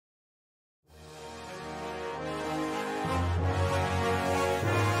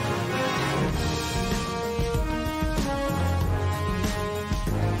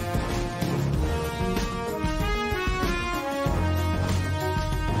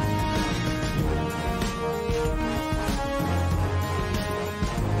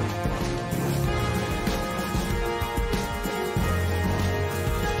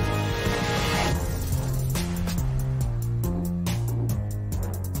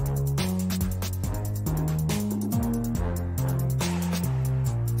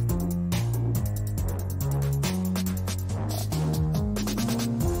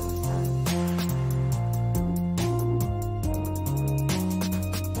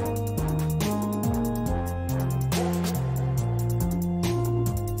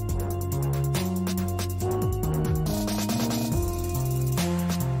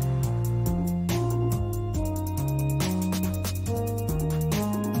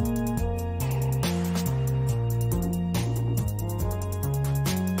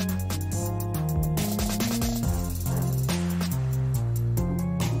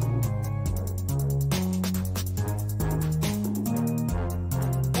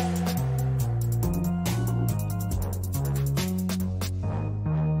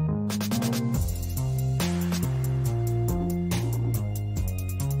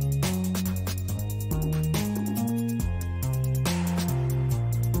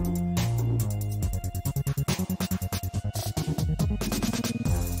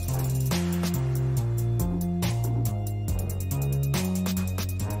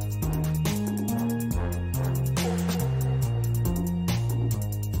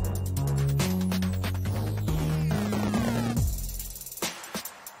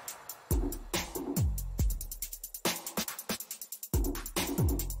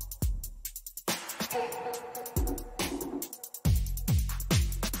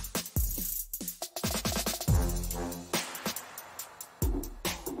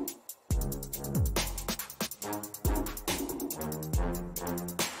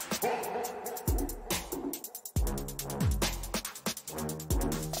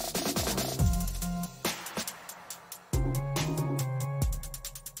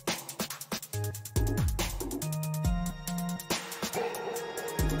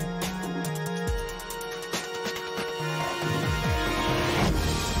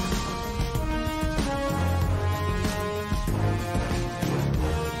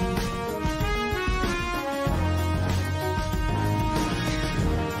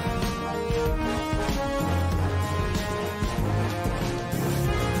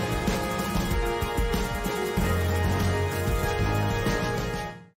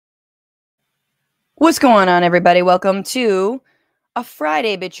What's going on, everybody? Welcome to a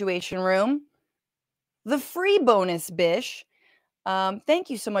Friday Bituation Room, the free bonus bish. Thank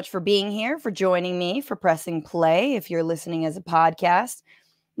you so much for being here, for joining me, for pressing play if you're listening as a podcast.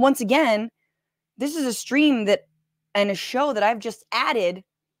 Once again, this is a stream that and a show that I've just added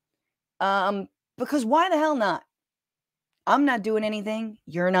because why the hell not? I'm not doing anything.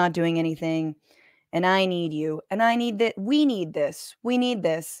 You're not doing anything. And I need you. And I need that. We need this. We need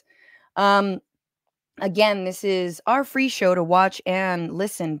this. Again, this is our free show to watch and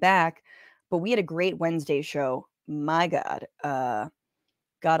listen back, but we had a great Wednesday show. My God.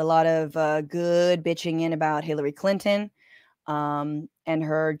 Got a lot of good bitching in about Hillary Clinton and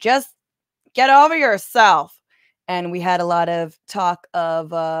her just get over yourself. And we had a lot of talk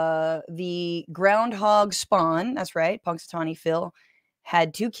of the groundhog spawn. That's right. Punxsutawney Phil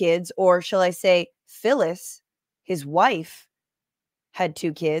had 2 kids, or shall I say Phyllis, his wife, had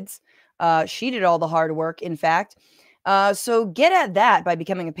 2 kids. She did all the hard work, in fact. So get at that by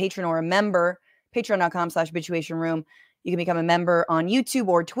becoming a patron or a member. Patreon.com/bituationroom. You can become a member on YouTube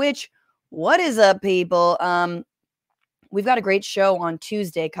or Twitch. What is up, people? We've got a great show on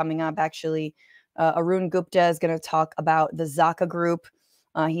Tuesday coming up, actually. Arun Gupta is going to talk about the Zaka group.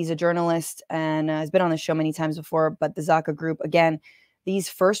 He's a journalist and has been on the show many times before. But the Zaka group, again, these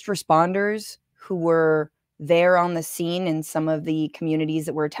first responders who were there on the scene in some of the communities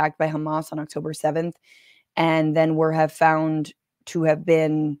that were attacked by Hamas on October 7th, and then have found to have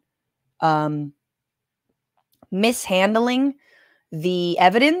been mishandling the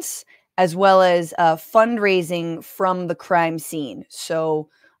evidence, as well as fundraising from the crime scene. So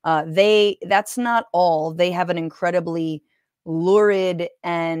that's not all. They have an incredibly lurid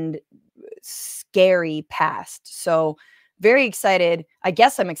and scary past. So very excited. I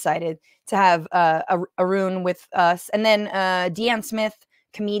guess I'm excited to have Arun with us. And then Deanne Smith,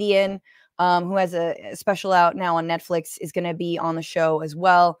 comedian, who has a special out now on Netflix, is going to be on the show as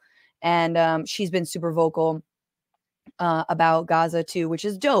well. And she's been super vocal about Gaza too, which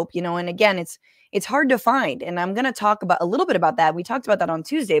is dope, you know. And again, it's hard to find. And I'm going to talk about a little bit about that. We talked about that on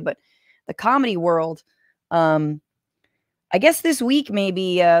Tuesday, but the comedy world, I guess this week,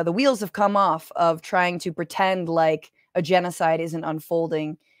 maybe the wheels have come off of trying to pretend like a genocide isn't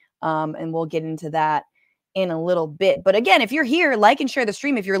unfolding. And we'll get into that in a little bit. But again, if you're here, like and share the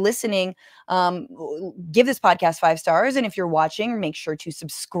stream. If you're listening, give this podcast 5 stars. And if you're watching, make sure to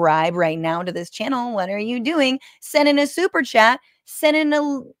subscribe right now to this channel. What are you doing? Send in a super chat. Send in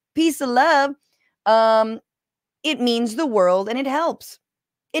a piece of love. It means the world and it helps.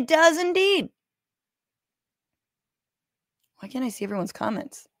 It does indeed. Why can't I see everyone's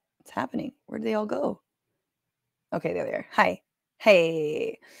comments? What's happening? Where did they all go? Okay, there they are. Hi.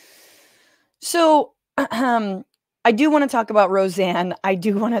 Hey. So I do want to talk about Roseanne. I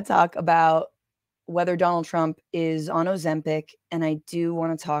do want to talk about whether Donald Trump is on Ozempic. And I do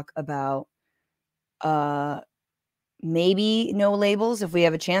want to talk about maybe no labels if we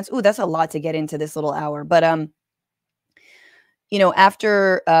have a chance. Ooh, that's a lot to get into this little hour. But, you know,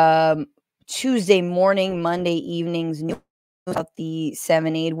 after Tuesday morning, Monday evening's news about the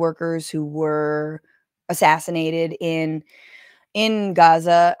 7 aid workers who were assassinated in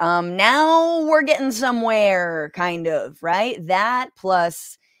Gaza. Now we're getting somewhere, kind of, right? That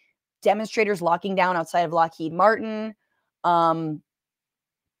plus demonstrators locking down outside of Lockheed Martin,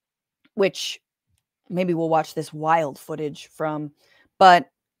 which maybe we'll watch this wild footage from. But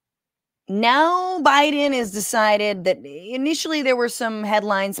now Biden has decided that initially there were some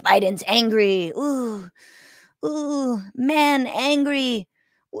headlines. Biden's angry. Ooh, man, angry.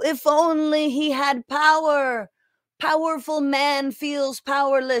 If only he had power. Powerful man feels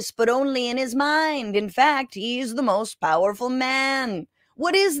powerless, but only in his mind. In fact, he's the most powerful man.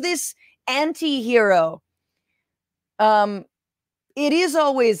 What is this anti-hero? It is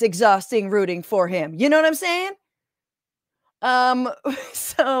always exhausting rooting for him. You know what I'm saying?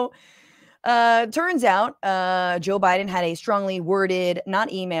 So turns out Joe Biden had a strongly worded,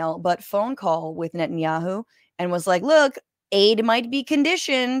 not email, but phone call with Netanyahu and was like, look, aid might be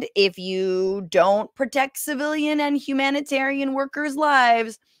conditioned if you don't protect civilian and humanitarian workers'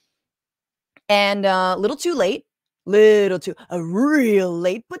 lives. And a little too late, real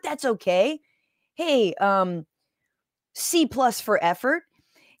late, but that's okay. Hey, C+ for effort.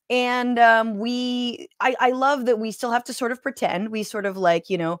 And I love that we still have to sort of pretend. We sort of like,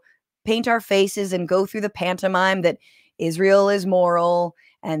 you know, paint our faces and go through the pantomime that Israel is moral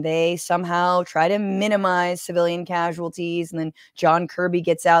and they somehow try to minimize civilian casualties. And then John Kirby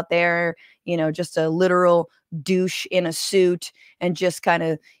gets out there, you know, just a literal douche in a suit and just kind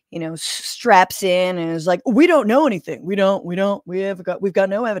of, you know, straps in and is like, we don't know anything. We've got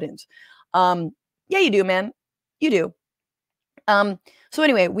no evidence. Yeah, you do, man. You do. So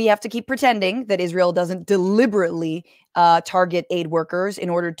anyway, we have to keep pretending that Israel doesn't deliberately target aid workers in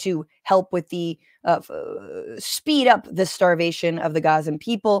order to help with the speed up the starvation of the Gazan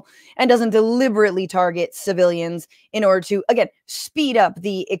people, and doesn't deliberately target civilians in order to, again, speed up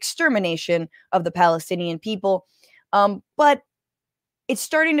the extermination of the Palestinian people. But it's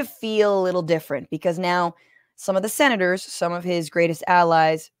starting to feel a little different because now some of the senators, some of his greatest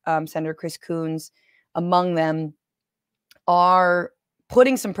allies, Senator Chris Coons among them, are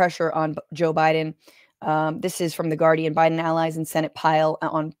putting some pressure on Joe Biden. This is from The Guardian. Biden allies and Senate pile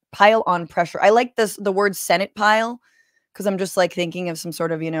on pressure. I like the word Senate pile because I'm just like thinking of some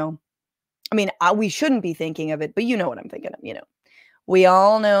sort of, I mean, we shouldn't be thinking of it, but you know what I'm thinking of. We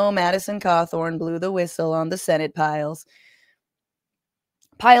all know Madison Cawthorn blew the whistle on the Senate piles.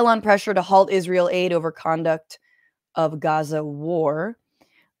 Pile on pressure to halt Israel aid over conduct of Gaza war.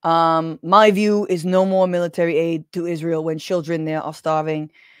 My view is no more military aid to Israel when children there are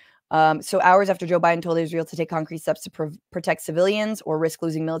starving. So hours after Joe Biden told Israel to take concrete steps to protect civilians or risk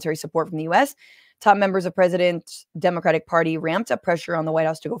losing military support from the U.S., top members of President's Democratic Party ramped up pressure on the White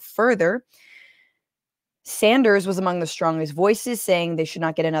House to go further. Sanders was among the strongest voices, saying they should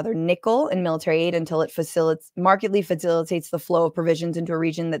not get another nickel in military aid until it markedly facilitates the flow of provisions into a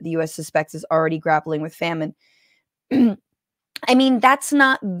region that the U.S. suspects is already grappling with famine. I mean, that's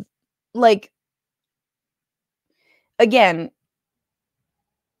not like, again,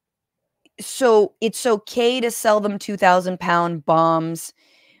 so it's okay to sell them 2,000-pound bombs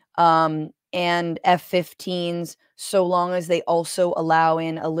and F-15s so long as they also allow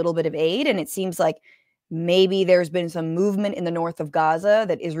in a little bit of aid. And it seems like maybe there's been some movement in the north of Gaza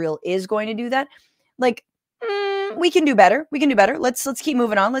that Israel is going to do that. Like, we can do better. We can do better. Let's keep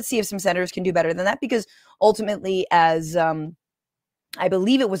moving on. Let's see if some senators can do better than that, because ultimately, as I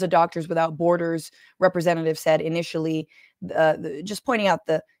believe it was a Doctors Without Borders representative said initially, just pointing out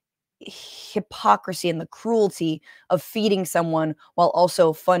the hypocrisy and the cruelty of feeding someone while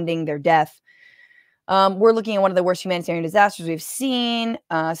also funding their death. We're looking at one of the worst humanitarian disasters we've seen,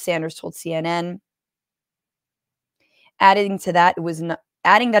 Sanders told CNN. Adding that it was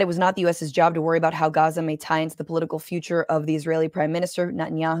not the U.S.'s job to worry about how Gaza may tie into the political future of the Israeli Prime Minister,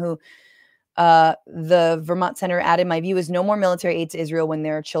 Netanyahu. The Vermont senator added, my view is no more military aid to Israel when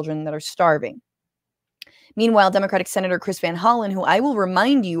there are children that are starving. Meanwhile, Democratic Senator Chris Van Hollen, who I will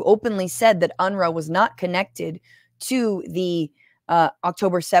remind you openly said that UNRWA was not connected to the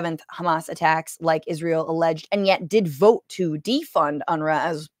October 7th Hamas attacks like Israel alleged, and yet did vote to defund UNRWA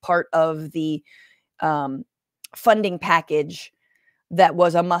as part of the funding package that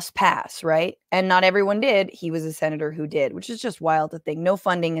was a must pass, right? And not everyone did. He was a senator who did, which is just wild to think. No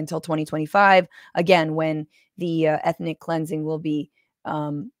funding until 2025, again, when the ethnic cleansing will be,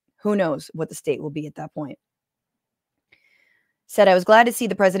 who knows what the state will be at that point. Said, I was glad to see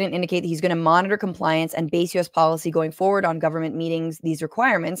the president indicate that he's going to monitor compliance and base U.S. policy going forward on government meetings, these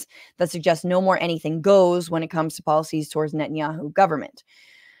requirements that suggest no more anything goes when it comes to policies towards Netanyahu government.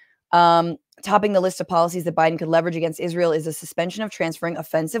 Topping the list of policies that Biden could leverage against Israel is a suspension of transferring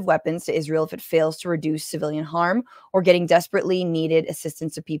offensive weapons to Israel if it fails to reduce civilian harm or getting desperately needed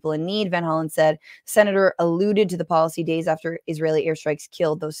assistance to people in need, Van Hollen said. Senator alluded to the policy days after Israeli airstrikes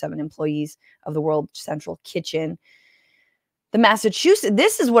killed those 7 employees of the World Central Kitchen.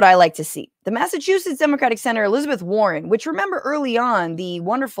 This is what I like to see. The Massachusetts Democratic Senator Elizabeth Warren, which, remember early on, the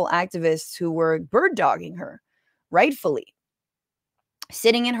wonderful activists who were bird dogging her, rightfully,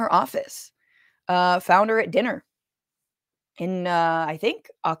 sitting in her office, found her at dinner in, I think,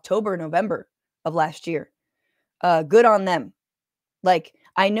 October, November of last year. Good on them. Like,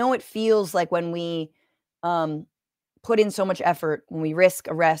 I know it feels like when we put in so much effort, when we risk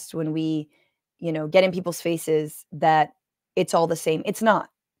arrest, when we, get in people's faces, that it's all the same. It's not.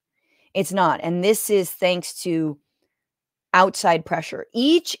 It's not. And this is thanks to outside pressure.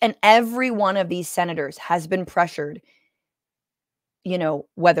 Each and every one of these senators has been pressured,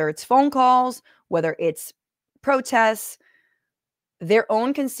 whether it's phone calls, whether it's protests. Their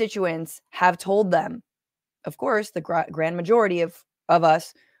own constituents have told them, of course, the grand majority of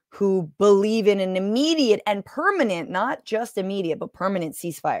us who believe in an immediate and permanent, not just immediate, but permanent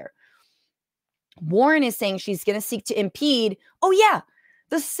ceasefire. Warren is saying she's going to seek to impede,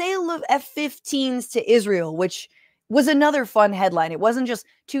 the sale of F-15s to Israel, which was another fun headline. It wasn't just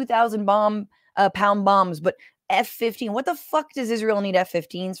 2,000 pound bombs, but F-15. What the fuck does Israel need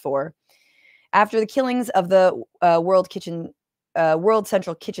F-15s for? After the killings of the World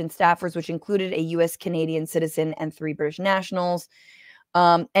Central Kitchen staffers, which included a U.S. Canadian citizen and 3 British nationals,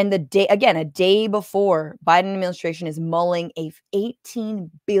 And a day before, Biden administration is mulling a $18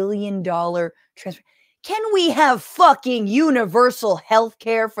 billion transfer. Can we have fucking universal health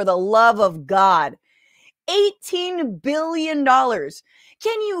care, for the love of God? $18 billion.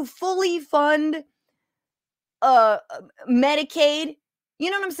 Can you fully fund Medicaid? You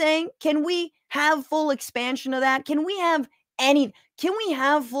know what I'm saying? Can we have full expansion of that? Can we have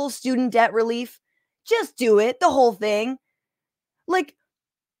full student debt relief? Just do it, the whole thing. Like,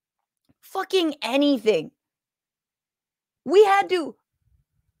 fucking anything. We had to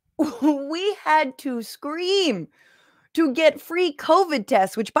we had to scream to get free COVID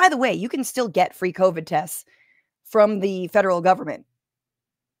tests, which, by the way, you can still get free COVID tests from the federal government.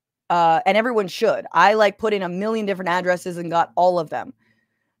 And everyone should. I put in a million different addresses and got all of them.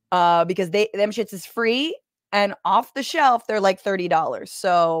 Because them shits is free and off the shelf, they're like $30.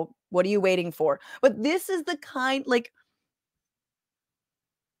 So what are you waiting for? But this is the kind,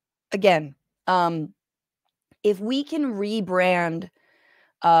 again, if we can rebrand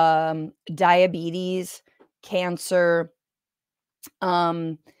diabetes, cancer,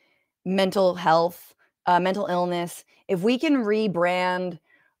 mental health, mental illness, if we can rebrand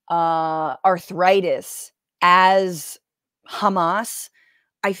arthritis as Hamas,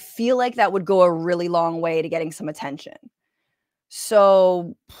 I feel like that would go a really long way to getting some attention.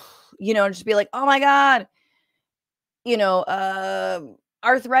 So, just be like, oh my God,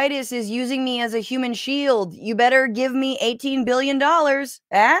 arthritis is using me as a human shield. You better give me $18 billion.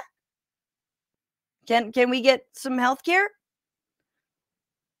 Eh? Can we get some health care?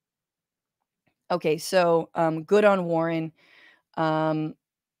 Okay, so good on Warren. Biden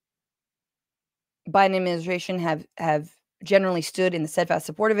administration have generally stood in the steadfast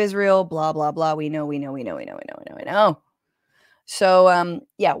support of Israel. Blah blah blah. We know. So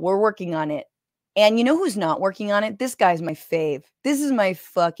yeah, we're working on it. And you know who's not working on it? This guy's my fave. This is my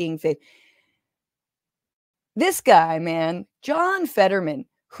fucking fave. This guy, man, John Fetterman,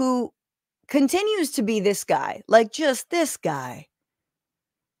 who continues to be this guy, just this guy.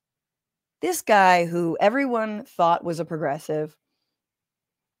 This guy who everyone thought was a progressive,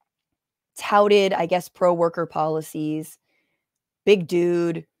 touted, I guess, pro-worker policies, big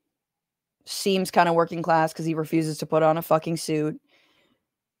dude, seems kind of working class because he refuses to put on a fucking suit,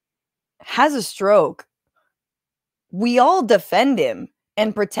 has a stroke. We all defend him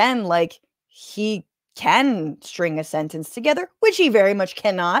and pretend like he can string a sentence together, which he very much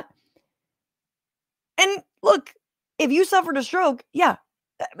cannot. And look, if you suffered a stroke, yeah,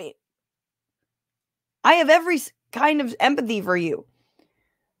 I mean, I have every kind of empathy for you.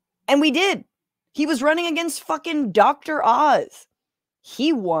 And we did. He was running against fucking Dr. Oz.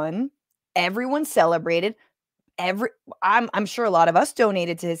 He won. Everyone celebrated. I'm sure a lot of us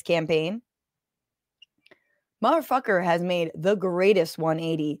donated to his campaign. Motherfucker has made the greatest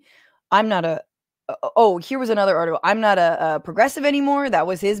 180. I'm not a here was another article. I'm not a progressive anymore. That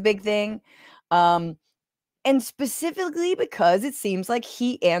was his big thing. And specifically because it seems like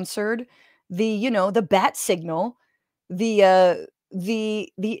he answered the bat signal, the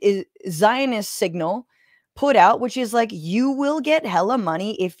Zionist signal put out, which is like, you will get hella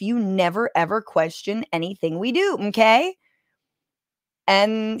money if you never ever question anything we do, okay?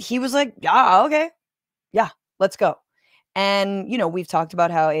 And he was like, yeah, okay. Yeah, let's go. And, we've talked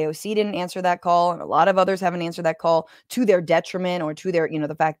about how AOC didn't answer that call, and a lot of others haven't answered that call to their detriment, or to their,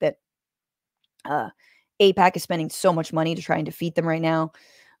 the fact that AIPAC is spending so much money to try and defeat them right now.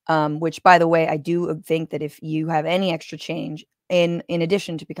 Which, by the way, I do think that if you have any extra change, in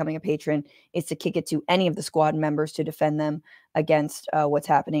addition to becoming a patron, is to kick it to any of the squad members to defend them against what's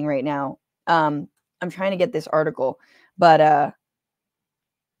happening right now. I'm trying to get this article, but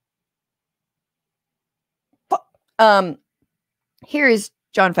here is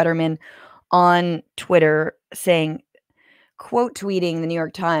John Fetterman on Twitter saying, quote tweeting the New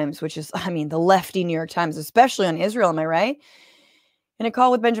York Times, which is, the lefty New York Times, especially on Israel, am I right? In a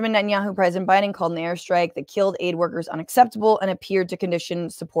call with Benjamin Netanyahu, President Biden called an airstrike that killed aid workers unacceptable and appeared to condition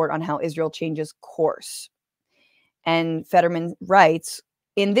support on how Israel changes course. And Fetterman writes,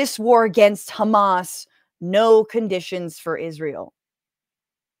 in this war against Hamas, no conditions for Israel.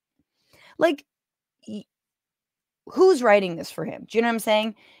 Who's writing this for him? Do you know what I'm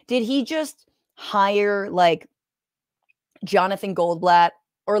saying? Did he just hire Jonathan Goldblatt,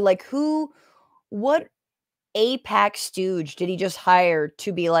 or what AIPAC stooge did he just hire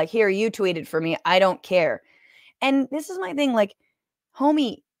to be like, here, you tweeted for me, I don't care? And this is my thing,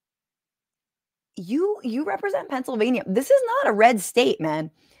 homie, you represent Pennsylvania. This is not a red state,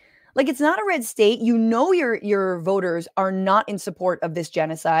 man. It's not a red state. Your voters are not in support of this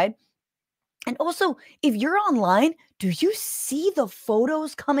genocide. And also, if you're online, do you see the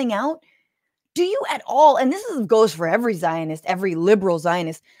photos coming out? Do you at all? And goes for every Zionist, every liberal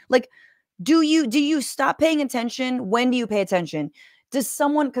Zionist. Like, do you stop paying attention? When do you pay attention? Does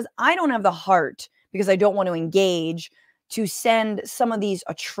someone, because I don't have the heart, because I don't want to engage, to send some of these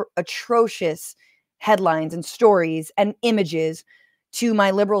atrocious headlines and stories and images to my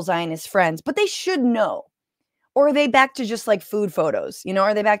liberal Zionist friends, but they should know. Or are they back to just like food photos?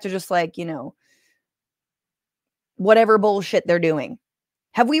 Are they back to just like, whatever bullshit they're doing?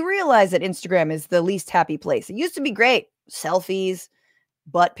 Have we realized that Instagram is the least happy place? It used to be great. Selfies,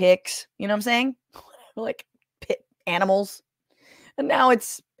 butt pics, you know what I'm saying? Like animals. And now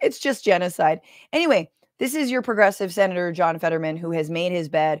it's just genocide. Anyway, this is your progressive Senator John Fetterman, who has made his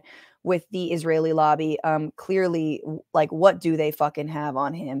bed with the Israeli lobby. Clearly, like, what do they fucking have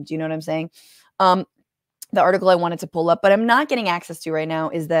on him? Do you know what I'm saying? The article I wanted to pull up, but I'm not getting access to right now,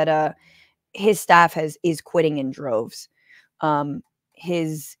 is that his staff is quitting in droves.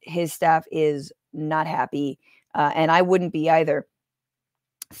 His staff is not happy, and I wouldn't be either.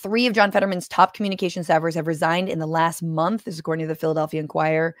 3 of John Fetterman's top communication staffers have resigned in the last month. This is according to the Philadelphia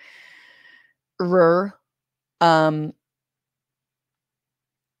Inquirer.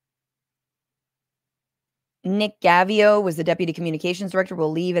 Nick Gavio was the deputy communications director,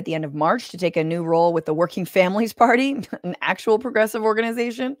 will leave at the end of March to take a new role with the Working Families Party, an actual progressive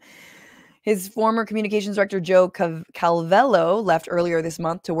organization. His former communications director, Joe Calvello, left earlier this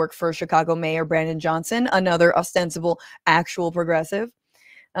month to work for Chicago Mayor Brandon Johnson, another ostensible actual progressive.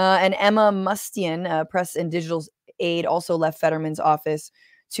 And Emma Mustian, press and digital aide, also left Fetterman's office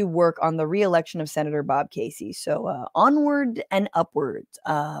to work on the re-election of Senator Bob Casey. So onward and upward,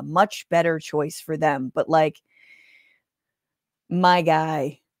 much better choice for them. But like, my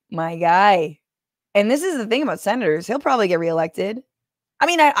guy. And this is the thing about senators. He'll probably get reelected. I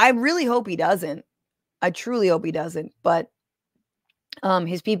mean, I really hope he doesn't. I truly hope he doesn't. But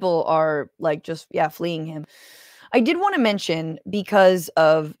his people are like just, fleeing him. I did want to mention, because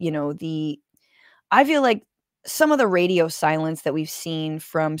of, I feel like some of the radio silence that we've seen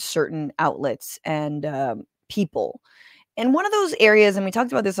from certain outlets and people. And one of those areas, and we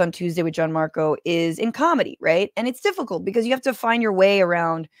talked about this on Tuesday with John Marco, is in comedy, right? And it's difficult because you have to find your way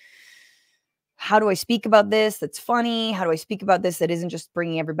around, how do I speak about this that's funny? How do I speak about this that isn't just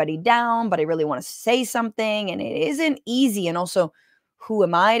bringing everybody down, but I really want to say something? And it isn't easy. And also, who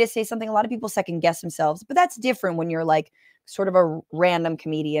am I to say something? A lot of people second guess themselves, but that's different when you're like sort of a random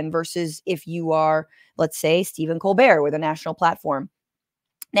comedian versus if you are, let's say, Stephen Colbert with a national platform.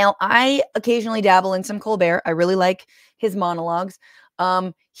 Now, I occasionally dabble in some Colbert. I really like his monologues.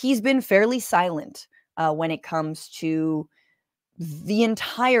 He's been fairly silent when it comes to the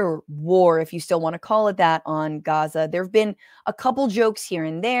entire war, if you still want to call it that, on Gaza. There have been a couple jokes here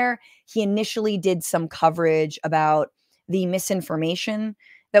and there. He initially did some coverage about the misinformation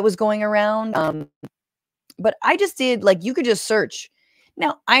that was going around. But I just did, like, you could just search.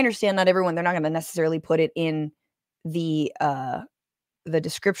 Now, I understand not everyone, they're not going to necessarily put it in the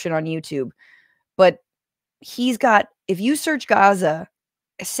description on YouTube, but he's got, if you search Gaza,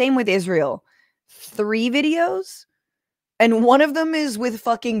 same with Israel, 3 videos, and one of them is with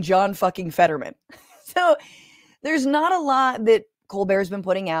fucking John fucking Fetterman. So there's not a lot that Colbert's been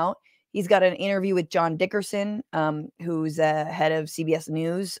putting out. He's got an interview with John Dickerson, who's head of CBS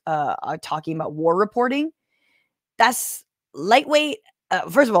News, talking about war reporting. That's lightweight.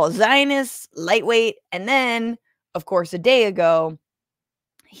 First of all, Zionist, lightweight. And then, of course, a day ago,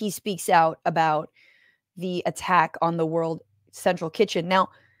 he speaks out about the attack on the World Central Kitchen. Now,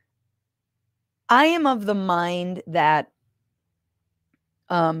 I am of the mind that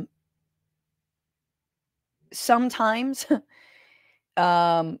sometimes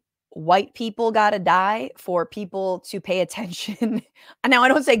white people gotta die for people to pay attention. Now, I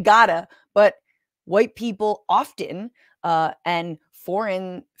don't say gotta, but white people often and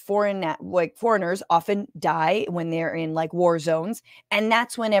foreigners often die when they're in like war zones, and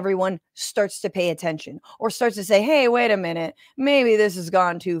that's when everyone starts to pay attention or starts to say, hey, wait a minute, maybe this has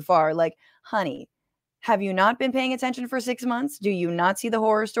gone too far. Like, honey, have you not been paying attention for 6 months? Do you not see the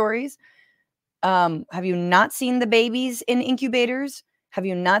horror stories? Have you not seen the babies in incubators? Have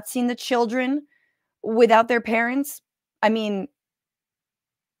you not seen the children without their parents? I mean,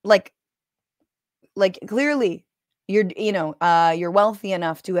 like clearly you're wealthy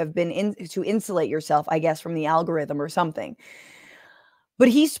enough to have been to insulate yourself, I guess, from the algorithm or something. But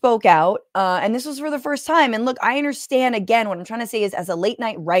he spoke out, and this was for the first time. And look, I understand, again, what I'm trying to say is, as a late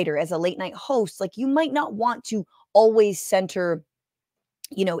night writer, as a late night host, like, you might not want to always center,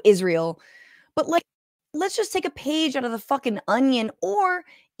 Israel, but like, let's just take a page out of the fucking Onion, or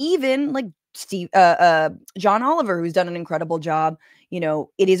even like John Oliver, who's done an incredible job. You know,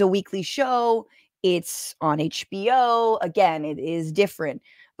 it is a weekly show. It's on HBO. Again, it is different.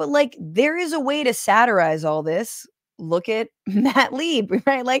 But like, there is a way to satirize all this. Look at Matt Lieb,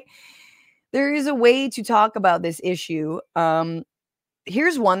 right? Like, there is a way to talk about this issue.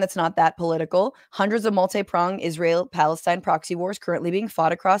 Here's one that's not that political. Hundreds of multi-pronged Israel-Palestine proxy wars currently being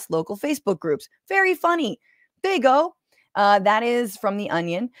fought across local Facebook groups. Very funny. There you go. That is from The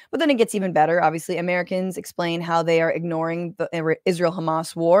Onion. But then it gets even better. Obviously, Americans explain how they are ignoring the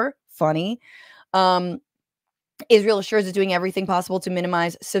Israel-Hamas war. Funny. Israel assures it's doing everything possible to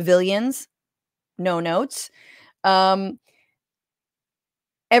minimize civilians. No notes.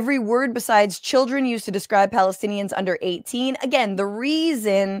 Every word besides children used to describe Palestinians under 18. Again, the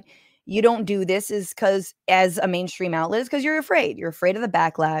reason you don't do this is because, as a mainstream outlet, is because you're afraid. You're afraid of the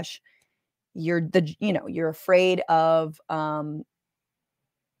backlash. You're afraid of,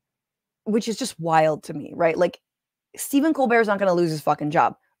 which is just wild to me, right? Like, Stephen Colbert's not going to lose his fucking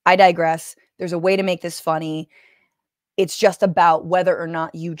job. I digress. There's a way to make this funny. It's just about whether or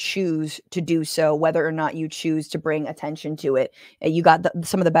not you choose to do so, whether or not you choose to bring attention to it. You got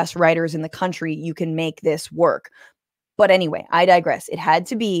some of the best writers in the country. You can make this work. But anyway, I digress. It had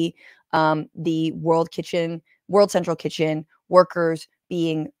to be the World Central Kitchen workers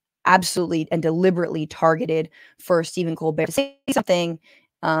being absolutely and deliberately targeted for Stephen Colbert to say something.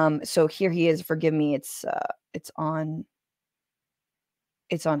 So here he is. Forgive me. It's on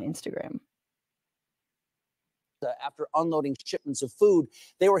Instagram. After unloading shipments of food,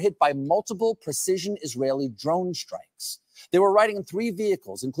 they were hit by multiple precision Israeli drone strikes. They were riding in 3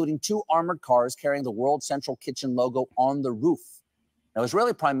 vehicles, including 2 armored cars carrying the World Central Kitchen logo on the roof. Now,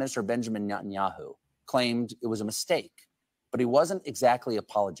 Israeli Prime Minister Benjamin Netanyahu claimed it was a mistake, but he wasn't exactly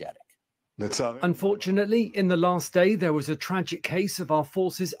apologetic. Unfortunately, in the last day, there was a tragic case of our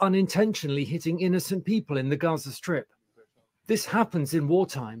forces unintentionally hitting innocent people in the Gaza Strip. This happens in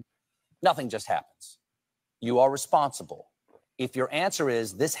wartime. Nothing just happens. You are responsible. If your answer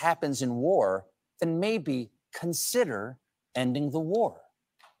is this happens in war, then maybe consider ending the war.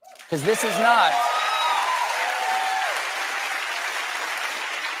 Because this is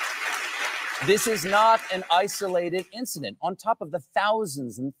not an isolated incident. On top of the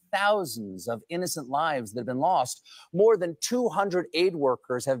thousands and thousands of innocent lives that have been lost, more than 200 aid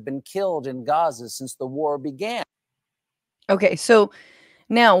workers have been killed in Gaza since the war began. Okay, so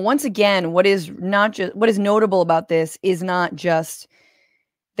now, once again, what is notable about this is not just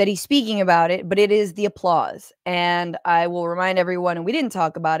that he's speaking about it, but it is the applause. And I will remind everyone, and we didn't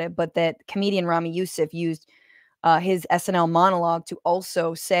talk about it, but that comedian Rami Youssef used his SNL monologue to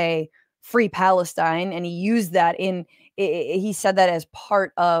also say "Free Palestine," and he used that he said that as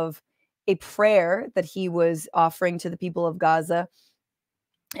part of a prayer that he was offering to the people of Gaza,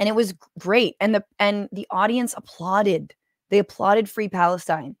 and it was great. And the audience applauded. They applauded Free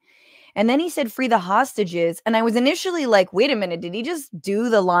Palestine. And then he said, free the hostages. And I was initially like, wait a minute, did he just do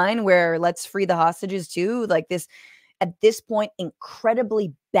the line where let's free the hostages too? Like this, at this point,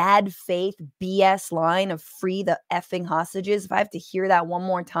 incredibly bad faith BS line of free the effing hostages. If I have to hear that one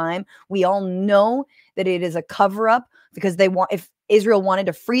more time, we all know that it is a cover up because if Israel wanted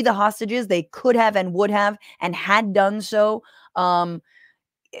to free the hostages, they could have and would have and had done so.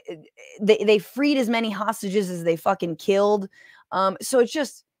 They freed as many hostages as they fucking killed. So it's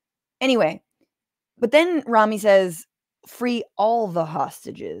just, anyway. But then Rami says, free all the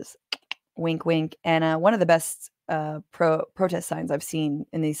hostages. Wink, wink. And one of the best protest signs I've seen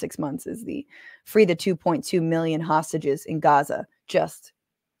in these 6 months is the free the 2.2 million hostages in Gaza. Just,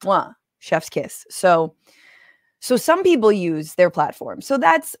 mwah, chef's kiss. So some people use their platform. So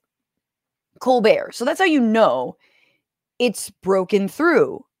that's Colbert. So that's how you know it's broken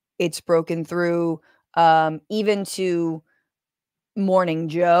through. It's broken through even to Morning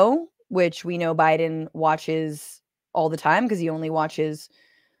Joe, which we know Biden watches all the time because he only watches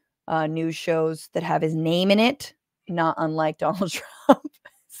news shows that have his name in it, not unlike Donald Trump.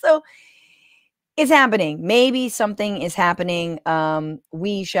 So it's happening. Maybe something is happening.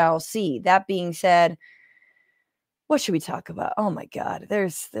 We shall see. That being said, what should we talk about? Oh my God,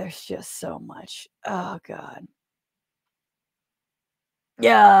 there's just so much. Oh God.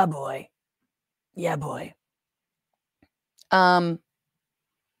 Yeah, boy. Yeah, boy. I'm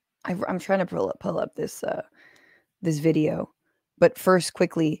trying to pull up this video, but first,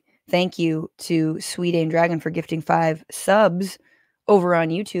 quickly, thank you to Sweet Aim Dragon for gifting 5 subs over on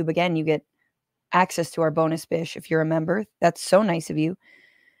YouTube. Again, you get access to our bonus bish if you're a member. That's so nice of you.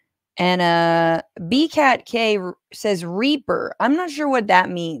 And BCat K says Reaper. I'm not sure what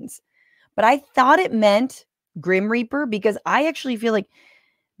that means, but I thought it meant Grim Reaper because I actually feel like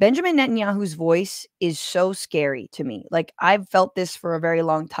Benjamin Netanyahu's voice is so scary to me. Like, I've felt this for a very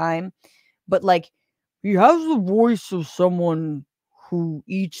long time, but like, he has the voice of someone who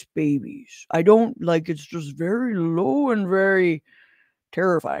eats babies. I don't like, it's just very low and very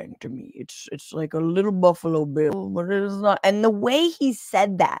terrifying to me. It's like a little Buffalo Bill, but it is not. And the way he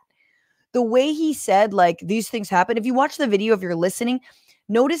said that, the way he said, like, these things happen. If you watch the video, if you're listening,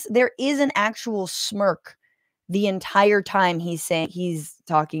 notice there is an actual smirk the entire time he's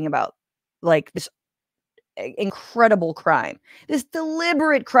talking about like this incredible crime, this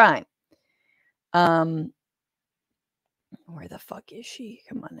deliberate crime. Where the fuck is she?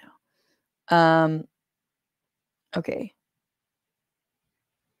 Come on now. Okay.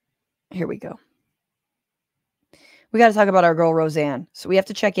 Here we go. We got to talk about our girl Roseanne. So we have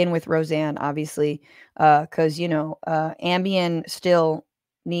to check in with Roseanne, obviously, because Ambien still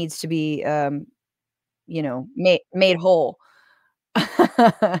needs to be, made whole.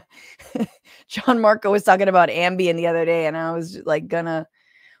 John Marco was talking about Ambien the other day, and I was like,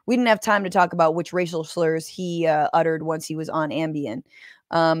 we didn't have time to talk about which racial slurs he uttered once he was on Ambien.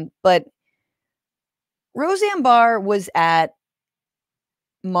 But Roseanne Barr was at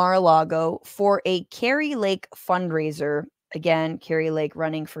Mar-a-Lago for a Kari Lake fundraiser. Again, Kari Lake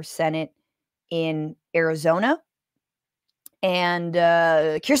running for Senate in Arizona. And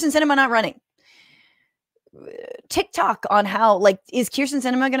Kyrsten Sinema not running. TikTok on how, like, is Kyrsten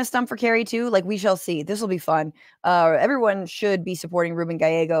Sinema going to stump for Kari too? Like, we shall see. This will be fun. Everyone should be supporting Ruben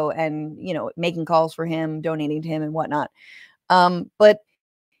Gallego and, making calls for him, donating to him and whatnot. But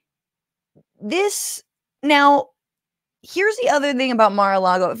this, now, here's the other thing about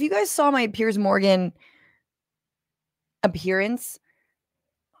Mar-a-Lago. If you guys saw my Piers Morgan appearance,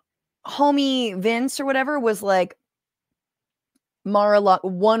 homie Vince or whatever was like, Mar-a-Lago,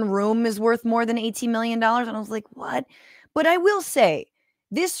 one room is worth more than $18 million. And I was like, what? But I will say,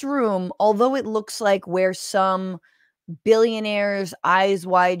 this room, although it looks like where some billionaires, eyes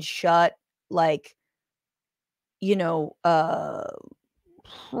wide shut, like,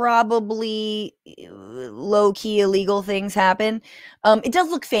 probably low-key illegal things happen. It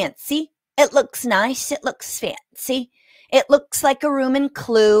does look fancy. It looks nice. It looks fancy. It looks like a room in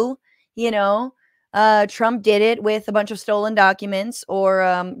Clue, Trump did it with a bunch of stolen documents, or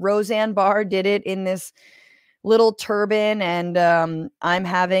Roseanne Barr did it in this little turban and I'm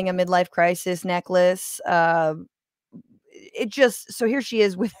having a midlife crisis necklace. It just, so here she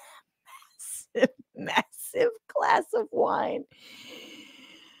is with massive glass of wine.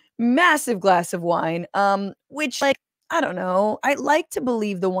 Massive glass of wine, which, like, I don't know. I like to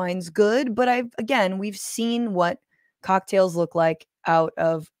believe the wine's good, but we've seen what cocktails look like out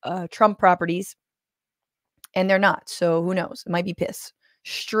of Trump properties, and they're not. So who knows? It might be piss.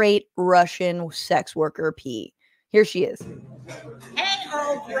 Straight Russian sex worker pee. Here she is. Hey,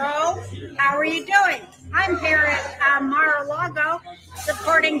 old bro. How are you doing? I'm here at Mar-a-Lago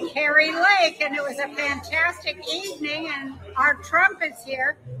supporting Kari Lake, and it was a fantastic evening, and our Trump is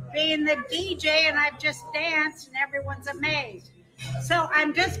here being the DJ, and I've just danced, and everyone's amazed. So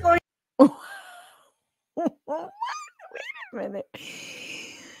I'm just going... Wait a minute.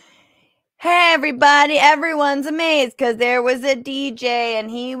 Hey, everybody, everyone's amazed because there was a DJ and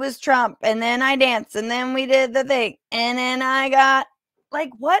he was Trump, and then I danced, and then we did the thing, and then I got, like,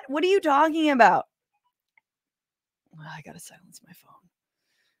 what? What are you talking about? Well, I gotta silence my phone.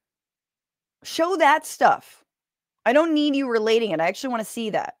 Show that stuff. I don't need you relating it. I actually want to see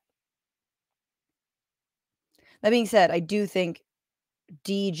that. That being said, I do think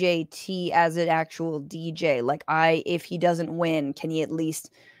DJ T as an actual DJ, like, if he doesn't win, can he at least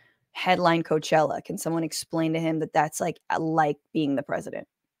headline Coachella? Can someone explain to him that that's like being the president?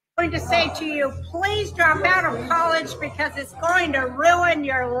 I'm going to say to you, please drop out of college because it's going to ruin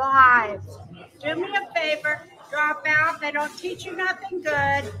your lives. Do me a favor, drop out. They don't teach you nothing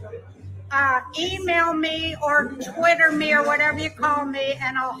good. Email me or Twitter me or whatever you call me,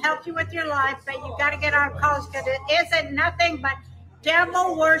 and I'll help you with your life. But you got to get out of college because it isn't nothing but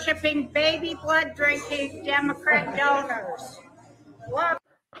devil worshiping, baby blood drinking Democrat donors. Love.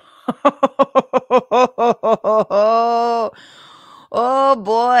 Oh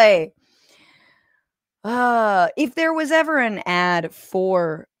boy. If there was ever an ad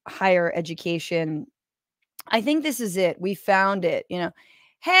for higher education, I think this is it. We found it,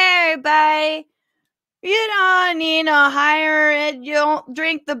 Hey, everybody, you don't need no higher ed. You don't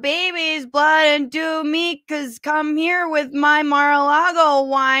drink the baby's blood and do meat, because come here with my Mar-a-Lago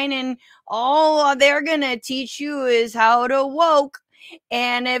wine, and all they're going to teach you is how to woke.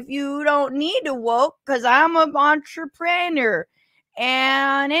 And if you don't need to woke, because I'm an entrepreneur.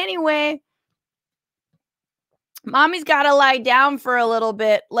 And anyway, Mommy's got to lie down for a little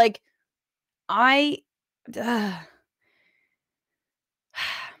bit. Like, I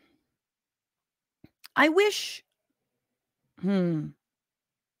wish,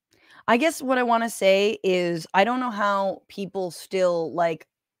 I guess what I want to say is I don't know how people still like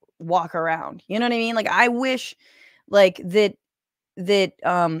walk around. You know what I mean? Like, I wish like that,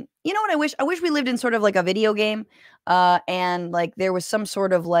 you know what I wish? I wish we lived in sort of like a video game, and like there was some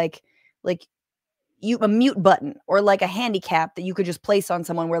sort of like a mute button or like a handicap that you could just place on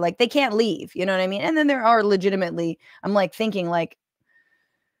someone where like they can't leave, you know what I mean? And then there are legitimately, I'm like thinking like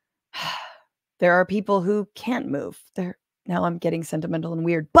there are people who can't move. Now I'm getting sentimental and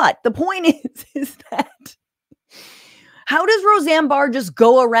weird, but the point is that how does Roseanne Barr just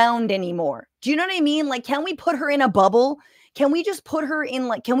go around anymore? Do you know what I mean? Like, can we put her in a bubble? Can we just put her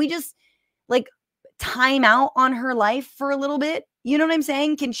in can we just like time out on her life for a little bit? You know what I'm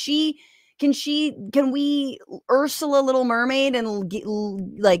saying? Can we Ursula Little Mermaid and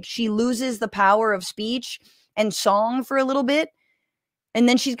like she loses the power of speech and song for a little bit? And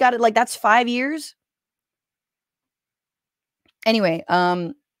then she's got it like that's 5 years. Anyway,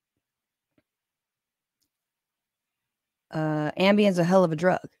 Ambien's a hell of a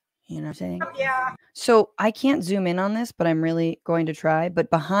drug. You know what I'm saying? Yeah. So I can't zoom in on this, but I'm really going to try. But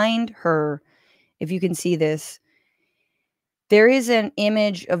behind her, if you can see this, there is an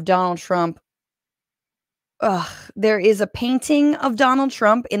image of Donald Trump. There is a painting of Donald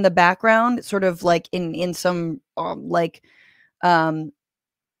Trump in the background, sort of like in some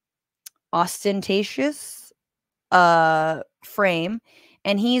ostentatious frame,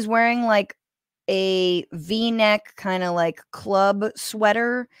 and he's wearing like a V-neck kind of like club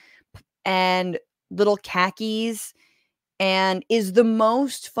sweater and little khakis, and is the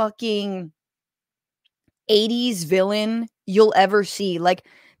most fucking 80s villain you'll ever see. Like,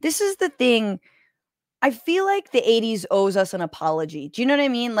 this is the thing. I feel like the 80s owes us an apology. Do you know what I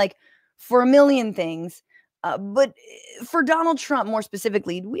mean? Like, for a million things. But for Donald Trump more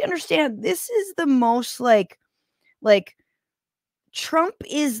specifically, we understand this is the most like Trump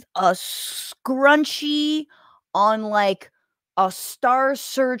is a scrunchy on like a Star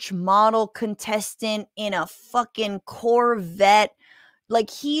Search model contestant in a fucking Corvette. Like,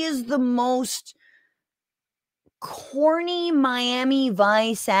 he is the most corny Miami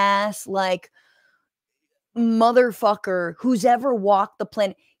Vice ass like motherfucker who's ever walked the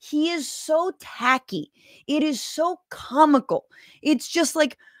planet. He is so tacky. It is so comical. It's just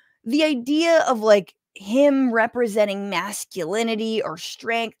like the idea of like him representing masculinity or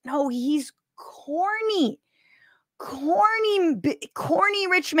strength. No, he's corny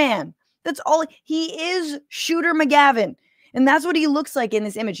rich man. That's all he is. Shooter McGavin. And that's what he looks like in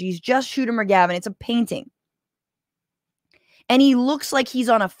this image. He's just Shooter McGavin. It's a painting. And he looks like he's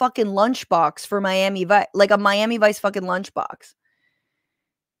on a fucking lunchbox for Miami Vice, like a Miami Vice fucking lunchbox.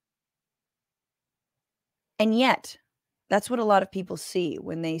 And yet, that's what a lot of people see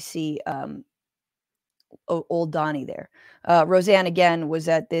when they see old Donnie there. Roseanne, again, was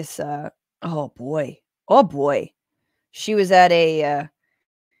at this, oh boy. She was at a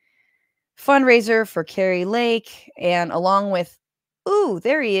fundraiser for Carrie Lake, and along with,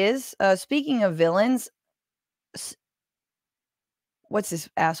 there he is. Speaking of villains, what's this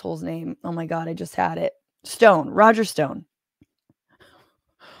asshole's name? Oh my God, I just had it. Roger Stone.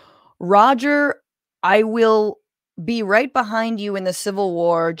 Roger, I will be right behind you in the Civil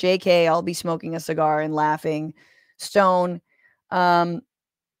War. JK, I'll be smoking a cigar and laughing. Stone. Again,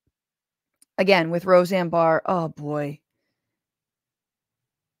 with Roseanne Barr. Oh boy.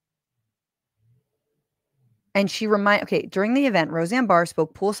 And she during the event, Roseanne Barr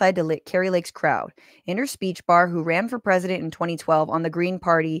spoke poolside to Carrie Lake's crowd. In her speech, Barr, who ran for president in 2012 on the Green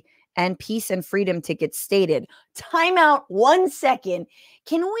Party and Peace and Freedom ticket, stated, time out 1 second.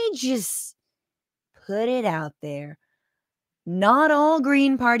 Can we just put it out there? Not all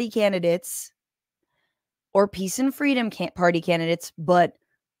Green Party candidates or Peace and Freedom Party candidates, but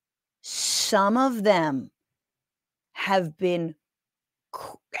some of them have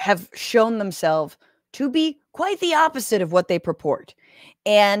shown themselves to be quite the opposite of what they purport.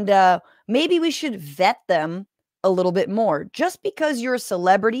 And maybe we should vet them a little bit more. Just because you're a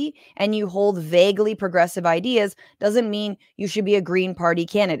celebrity and you hold vaguely progressive ideas doesn't mean you should be a Green Party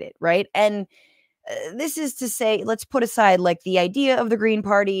candidate, right? And this is to say, let's put aside like the idea of the Green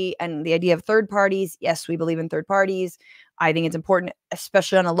Party and the idea of third parties. Yes, we believe in third parties. I think it's important,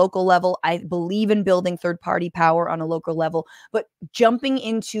 especially on a local level. I believe in building third party power on a local level, but jumping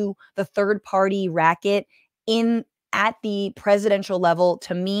into the third party racket at the presidential level,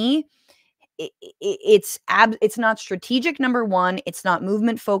 to me, it's not strategic, number one. It's not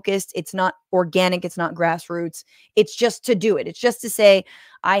movement focused. It's not organic. It's not grassroots. It's just to do it. It's just to say,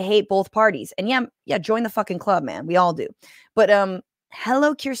 I hate both parties. And yeah, join the fucking club, man. We all do. But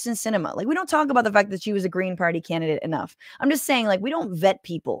hello, Kirsten Sinema. Like, we don't talk about the fact that she was a Green Party candidate enough. I'm just saying, like, we don't vet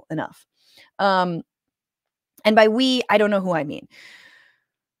people enough. And by we, I don't know who I mean.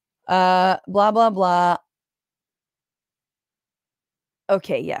 Blah, blah, blah.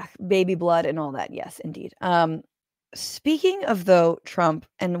 Okay, yeah, baby blood and all that. Yes, indeed. Speaking of, though, Trump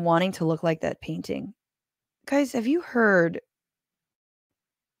and wanting to look like that painting, guys, have you heard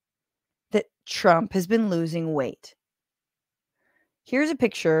that Trump has been losing weight? Here's a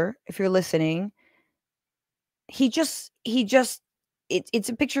picture, if you're listening. It's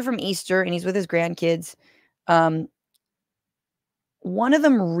a picture from Easter, and he's with his grandkids. One of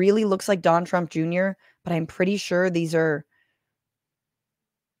them really looks like Don Trump Jr., but I'm pretty sure these are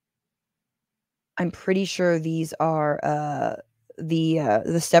the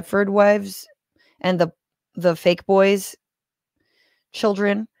Stepford wives and the fake boys'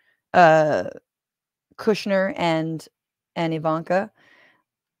 children, Kushner and Ivanka.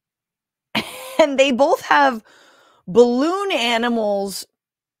 And they both have balloon animals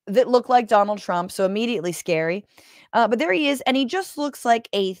that look like Donald Trump, so immediately scary. But there he is, and he just looks like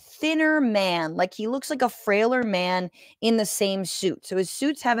a thinner man. Like, he looks like a frailer man in the same suit. So his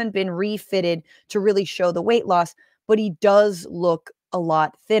suits haven't been refitted to really show the weight loss, but he does look a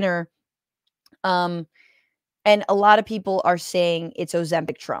lot thinner. And a lot of people are saying it's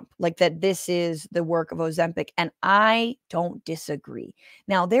Ozempic Trump, like that this is the work of Ozempic, and I don't disagree.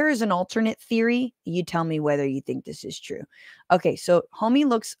 Now, there is an alternate theory. You tell me whether you think this is true. Okay, so homie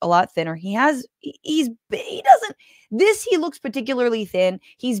looks a lot thinner. He looks particularly thin.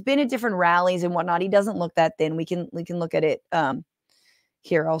 He's been at different rallies and whatnot. He doesn't look that thin. We can look at it.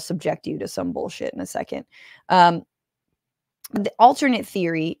 Here, I'll subject you to some bullshit in a second. The alternate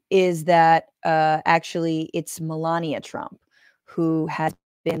theory is that actually it's Melania Trump, who had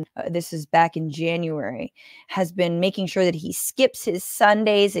been, this is back in January, has been making sure that he skips his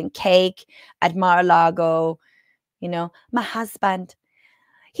Sundays and cake at Lago. You know, my husband,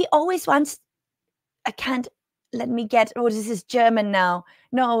 he always wants, I can't, let me get, oh, this is German now.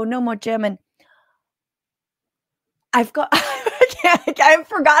 No more German. I've forgotten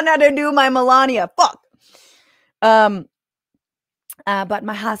how to do my Melania. Fuck. But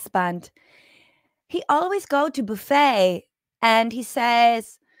my husband, he always go to buffet and he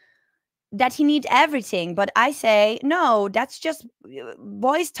says that he needs everything. But I say, no, that's just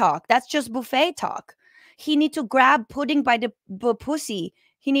boys talk. That's just buffet talk. He need to grab pudding by the pussy.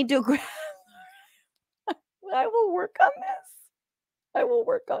 He need to grab. I will work on this. I will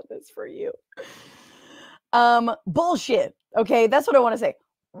work on this for you. Bullshit. Okay, that's what I want to say.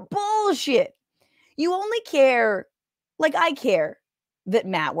 Bullshit. You only care, like I care, that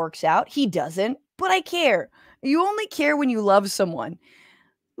Matt works out. He doesn't, but I care. You only care when you love someone.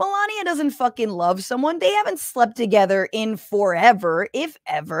 Melania doesn't fucking love someone. They haven't slept together in forever, if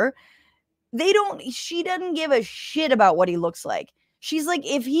ever. She doesn't give a shit about what he looks like. She's like,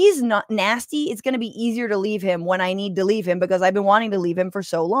 if he's not nasty, it's going to be easier to leave him when I need to leave him because I've been wanting to leave him for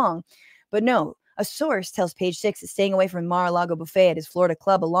so long. But no, a source tells Page Six that staying away from Mar-a-Lago buffet at his Florida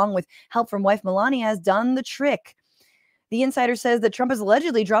club, along with help from wife Melania, has done the trick. The insider says that Trump has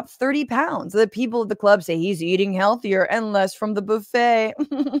allegedly dropped 30 pounds. The people at the club say he's eating healthier and less from the buffet.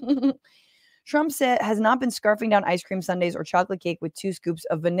 Trump has not been scarfing down ice cream sundaes or chocolate cake with 2 scoops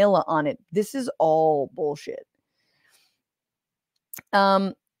of vanilla on it. This is all bullshit.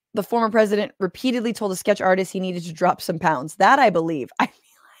 The former president repeatedly told a sketch artist he needed to drop some pounds. That I believe. I feel like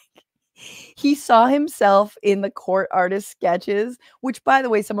he saw himself in the court artist sketches, which, by the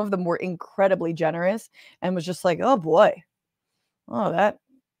way, some of them were incredibly generous, and was just like, oh boy, oh that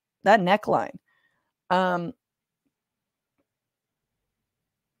neckline.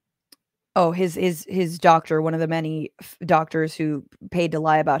 Oh, his doctor, one of the many doctors who paid to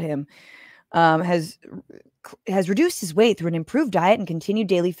lie about him, has reduced his weight through an improved diet and continued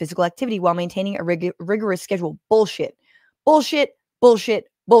daily physical activity while maintaining a rigorous schedule. Bullshit.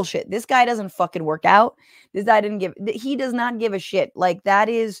 This guy doesn't fucking work out. This guy he does not give a shit. Like, that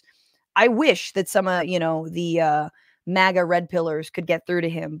is, I wish that some of, the MAGA red pillars could get through to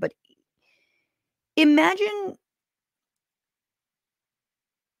him. But imagine,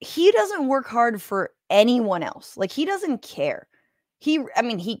 he doesn't work hard for anyone else. Like, he doesn't care. He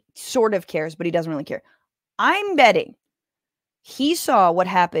sort of cares, but he doesn't really care. I'm betting he saw what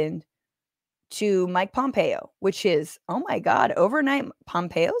happened to Mike Pompeo, which is, oh my God, overnight,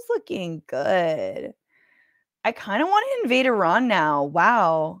 Pompeo's looking good. I kind of want to invade Iran now.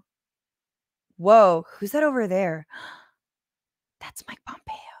 Wow. Whoa, who's that over there? That's Mike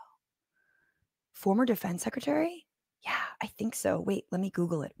Pompeo. Former defense secretary? Yeah, I think so. Wait, let me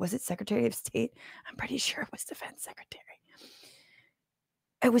Google it. Was it Secretary of State? I'm pretty sure it was defense secretary.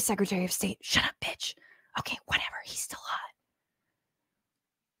 It was Secretary of State. Shut up, bitch. Okay, whatever. He's still hot.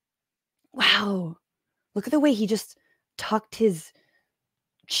 Wow. Look at the way he just tucked his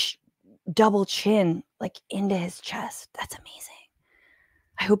double chin like into his chest. That's amazing.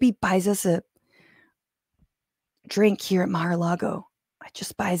 I hope he buys us a drink here at Lago. I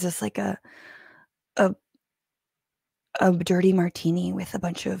just buys us like a dirty martini with a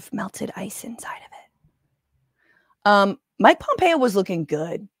bunch of melted ice inside of it. Mike Pompeo was looking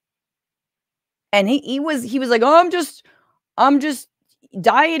good. And he was like, oh, I'm just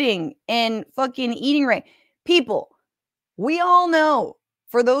dieting and fucking eating right. People, we all know,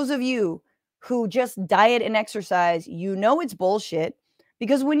 for those of you who just diet and exercise, you know it's bullshit,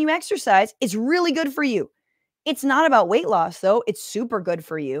 because when you exercise, it's really good for you. It's not about weight loss, though. It's super good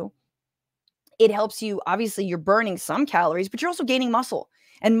for you. It helps you. Obviously, you're burning some calories, but you're also gaining muscle.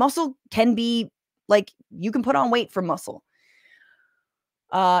 And muscle can be like, you can put on weight from muscle.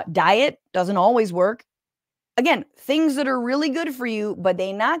 Diet doesn't always work. Again, things that are really good for you, but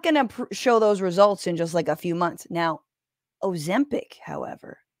they're not going to show those results in just like a few months. Now, Ozempic,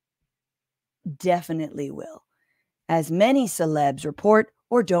 however, definitely will. As many celebs report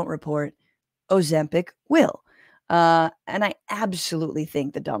or don't report, Ozempic will. And I absolutely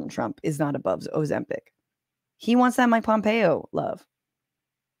think that Donald Trump is not above Ozempic. He wants that Mike Pompeo love.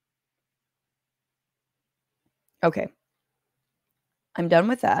 Okay. I'm done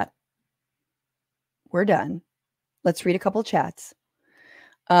with that. We're done. Let's read a couple chats.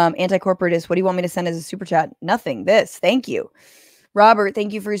 Anti-corporatist, what do you want me to send as a super chat? Nothing. This. Thank you. Robert,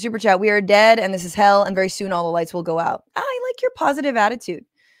 thank you for your super chat. We are dead and this is hell, and very soon all the lights will go out. I like your positive attitude.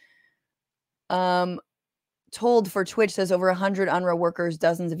 Told for Twitch says over 100 UNRWA workers,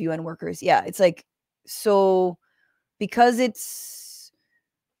 dozens of UN workers. Yeah, it's like, so because it's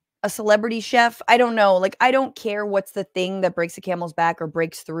a celebrity chef, I don't know. Like, I don't care what's the thing that breaks the camel's back or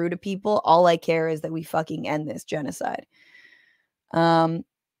breaks through to people. All I care is that we fucking end this genocide. And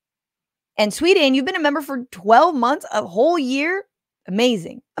Sweden, you've been a member for 12 months, a whole year.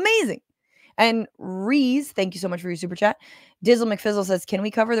 Amazing. Amazing. And Reese, thank you so much for your super chat. Dizzle McFizzle says, can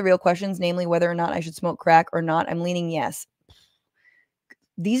we cover the real questions, namely whether or not I should smoke crack or not? I'm leaning yes.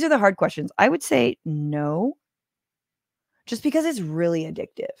 These are the hard questions. I would say no, just because it's really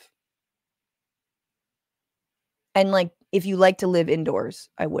addictive. And like, if you like to live indoors,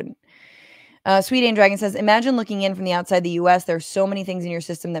 I wouldn't. Sweet Aim Dragon says, imagine looking in from the outside the U.S. There's so many things in your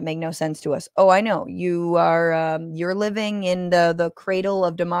system that make no sense to us. Oh, I know. You are, you're living in the cradle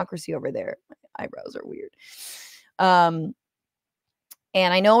of democracy over there. My eyebrows are weird.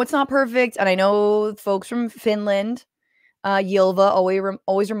 And I know it's not perfect. And I know folks from Finland, Yilva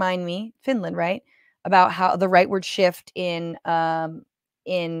always remind me, Finland, right? About how the rightward shift in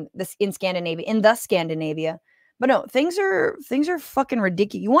Scandinavia. But no, things are fucking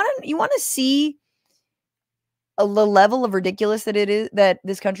ridiculous. You want to see the level of ridiculous that it is, that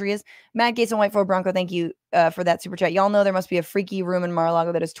this country is. Matt Gates and White Ford Bronco, thank you for that super chat. Y'all know there must be a freaky room in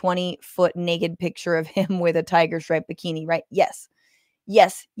Mar-a-Lago that is 20-foot naked picture of him with a tiger stripe bikini, right? Yes.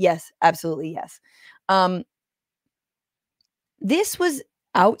 Yes, yes, absolutely yes. This was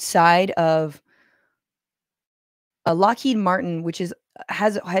outside of Lockheed Martin, which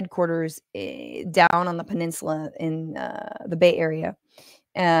has headquarters down on the peninsula in the Bay Area.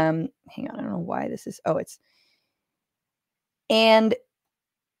 Hang on, I don't know why this is. Oh, and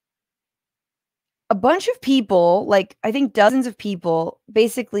a bunch of people, like I think dozens of people,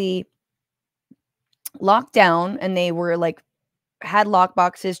 basically locked down, and they were like had lock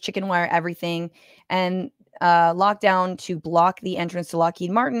boxes, chicken wire, everything, and locked down to block the entrance to Lockheed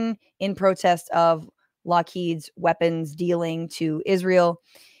Martin in protest of Lockheed's weapons dealing to Israel.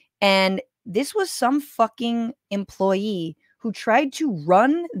 And this was some fucking employee who tried to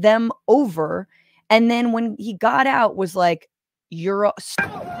run them over. And then when he got out was like,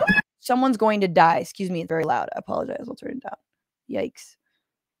 someone's going to die. Excuse me, it's very loud. I apologize. I'll turn it down. Yikes.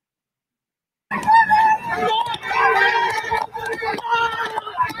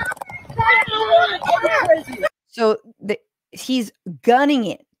 So he's gunning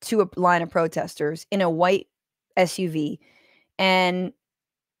it to a line of protesters in a white SUV, and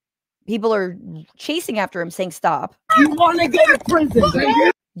people are chasing after him saying, stop. You want to go to prison, baby?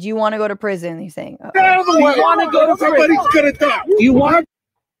 Do you want to go to prison? He's saying, get out of the way. You want to go to prison? Somebody's going to die. You want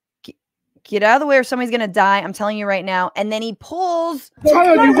to get out of the way or somebody's going to die. I'm telling you right now. And then he pulls out the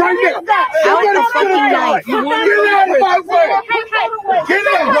fucking knife. Get out of my way. Get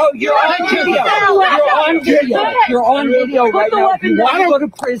out, bro. You're on video. You're on video. You're on video right now. You want to go to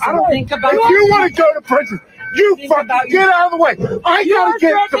prison. Think about it. If you want to go to prison, you fucking get out of the way. I gotta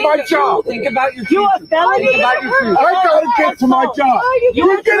get to my job. Think about your future. I gotta get to my job.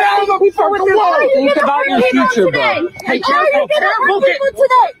 You get out of the fucking way. Think about your future, bro. Hey, Are you gonna hurt people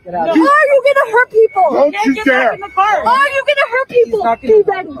today? Get out. Are you gonna hurt people? Don't you dare. Are you gonna hurt people? Be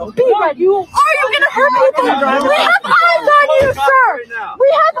ready. Be ready. Are you gonna hurt people? We have eyes on you, sir. We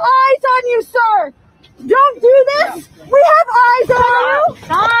have eyes on you, sir. Don't do this. We have eyes on you.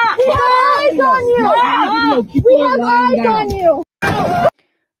 We have eyes on you. We have eyes on you.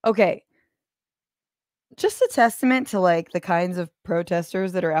 Okay. Just a testament to like the kinds of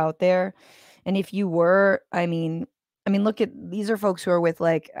protesters that are out there. And if you were, I mean, look at these are folks who are with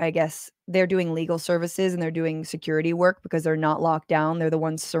like, I guess they're doing legal services and they're doing security work because they're not locked down. They're the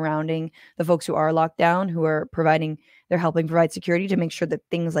ones surrounding the folks who are locked down, who are they're helping provide security to make sure that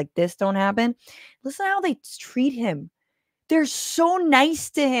things like this don't happen. Listen to how they treat him. They're so nice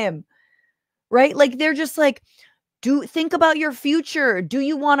to him, right? Like they're just like, think about your future. Do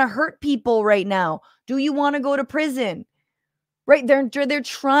you want to hurt people right now? Do you want to go to prison? Right? They're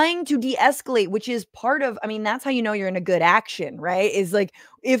trying to de-escalate, which is part of, that's how you know you're in a good action, right? Is like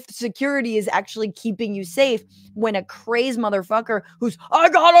if security is actually keeping you safe when a crazed motherfucker who's, I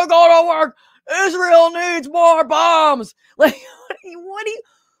gotta go to work, Israel needs more bombs. Like, what do you,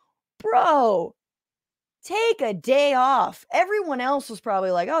 bro, take a day off. Everyone else was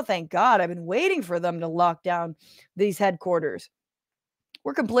probably like, oh, thank God. I've been waiting for them to lock down these headquarters.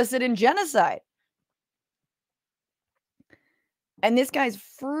 We're complicit in genocide. And this guy's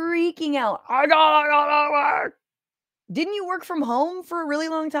freaking out. I gotta work. Didn't you work from home for a really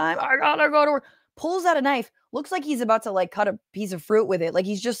long time? I gotta go to work. Pulls out a knife. Looks like he's about to like cut a piece of fruit with it. Like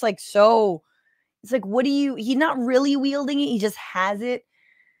he's just like so. It's like, he's not really wielding it. He just has it.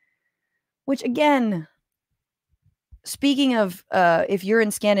 Which again, speaking of, if you're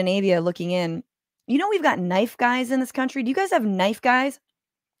in Scandinavia looking in, we've got knife guys in this country. Do you guys have knife guys?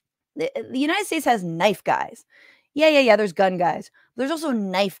 The United States has knife guys. Yeah. There's gun guys. There's also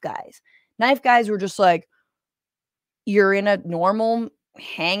knife guys. Knife guys were just like, you're in a normal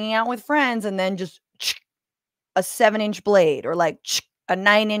hanging out with friends and then just a 7-inch blade or like a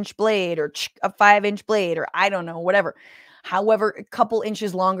 9-inch blade or a 5-inch blade or I don't know, whatever. However, a couple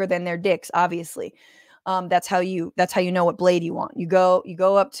inches longer than their dicks, obviously. That's how you know what blade you want. You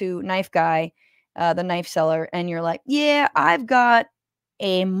go up to knife guy, the knife seller, and you're like, yeah, I've got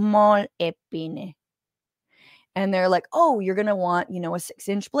a mol epine. And they're like, oh, you're going to want, a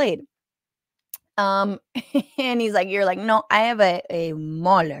 6-inch blade. And he's like, you're like, no, I have a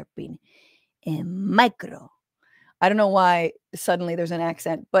smaller epine, a micro. I don't know why suddenly there's an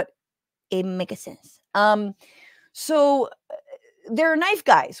accent, but it makes sense. So there are knife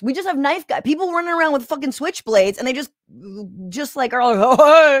guys. We just have knife guys. People running around with fucking switchblades and they just like are like,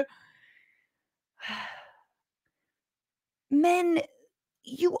 oh, men,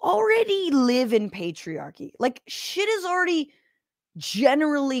 you already live in patriarchy. Like shit is already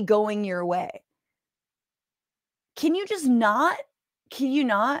generally going your way. Can you just not? Can you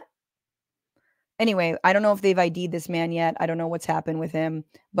not? Anyway, I don't know if they've ID'd this man yet. I don't know what's happened with him,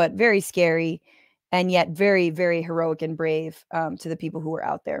 but very scary and yet very, very heroic and brave to the people who are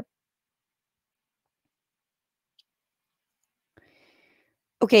out there.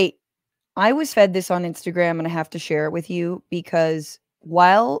 Okay, I was fed this on Instagram and I have to share it with you because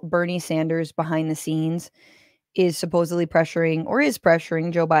while Bernie Sanders behind the scenes is supposedly pressuring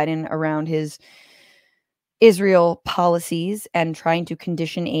Joe Biden around his Israel policies and trying to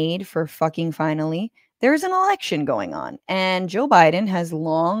condition aid for fucking finally, there's an election going on. And Joe Biden has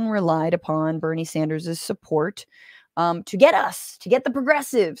long relied upon Bernie Sanders' support to get the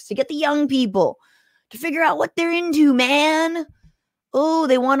progressives, to get the young people, to figure out what they're into, man. Oh,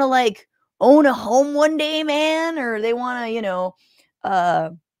 they want to like own a home one day, man, or they want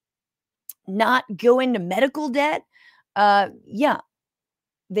to, not go into medical debt. Yeah.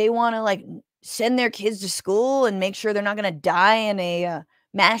 They want to like send their kids to school and make sure they're not going to die in a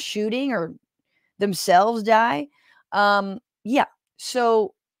mass shooting or themselves die. Yeah.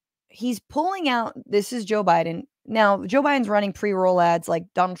 So he's pulling out. This is Joe Biden. Now, Joe Biden's running pre-roll ads like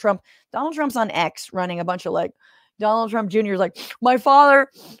Donald Trump. Donald Trump's on X running a bunch of like Donald Trump Jr. is like, my father.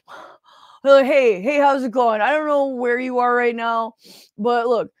 Hey, how's it going? I don't know where you are right now, but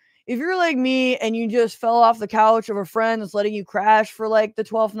look, if you're like me and you just fell off the couch of a friend that's letting you crash for like the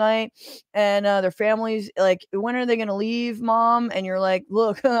 12th night and their family's like, when are they going to leave, mom? And you're like,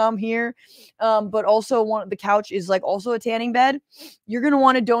 look, I'm here. But also the couch is like also a tanning bed. You're going to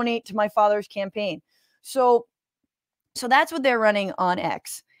want to donate to my father's campaign. So that's what they're running on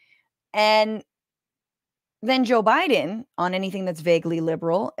X. And then Joe Biden, on anything that's vaguely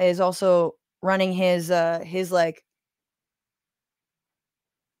liberal, is also running his like,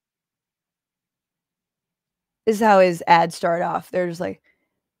 this is how his ads start off. They're just like,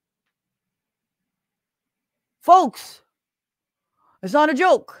 folks, it's not a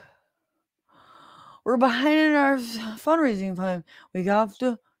joke. We're behind in our fundraising plan. We got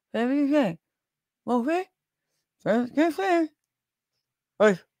to okay. Okay.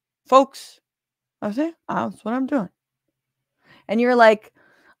 Hey, folks. I say, that's what I'm doing. And you're like,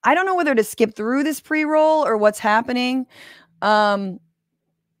 I don't know whether to skip through this pre-roll or what's happening. And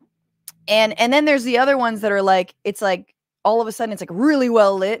then there's the other ones that are like, it's like all of a sudden it's like really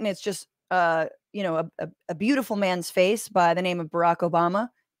well lit, and it's just a beautiful man's face by the name of Barack Obama.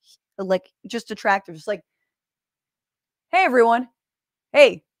 Like, just attractive, just like, hey everyone,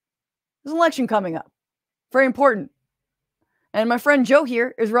 hey, there's an election coming up, very important, and my friend Joe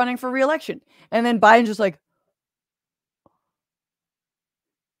here is running for re-election. And then Biden's just like,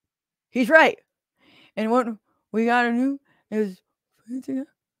 he's right, and what we gotta do is, you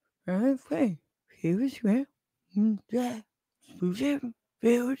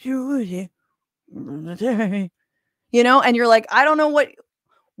know, and you're like, I don't know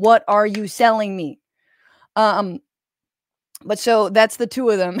what are you selling me? But so that's the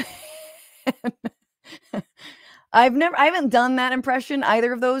two of them. I haven't done that impression,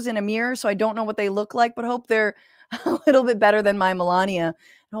 either of those, in a mirror, so I don't know what they look like, but hope they're a little bit better than my Melania.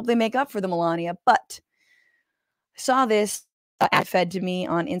 I hope they make up for the Melania. But I saw this ad fed to me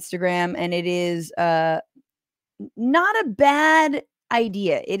on Instagram, and it is not a bad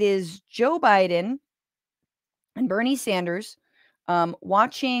idea. It is Joe Biden and Bernie Sanders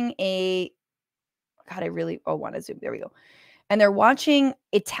watching a, God, I really, want to zoom. There we go. And they're watching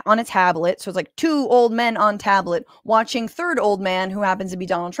it on a tablet. So it's like two old men on tablet watching third old man, who happens to be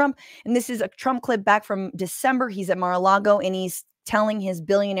Donald Trump. And this is a Trump clip back from December. He's at Mar-a-Lago, and he's telling his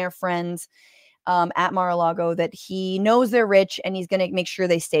billionaire friends at Mar-a-Lago that he knows they're rich, and he's going to make sure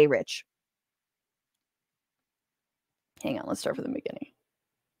they stay rich. Hang on, let's start from the beginning.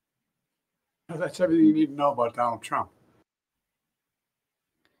 That's everything you need to know about Donald Trump.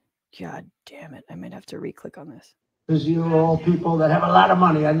 God damn it. I might have to re-click on this. Because you're all people that have a lot of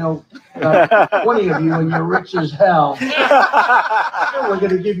money. I know 20 of you, and you're rich as hell. We're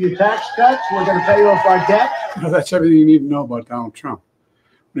going to give you tax cuts. We're going to pay off our debt. That's everything you need to know about Donald Trump.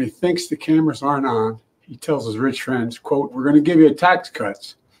 When he thinks the cameras aren't on, he tells his rich friends, quote, we're going to give you tax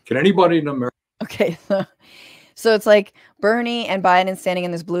cuts. Can anybody in America? Okay. So it's like Bernie and Biden standing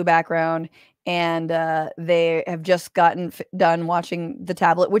in this blue background, and they have just gotten done watching the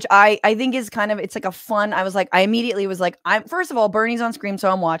tablet, which I think is kind of, it's like a fun, I immediately was like, first of all, Bernie's on screen, so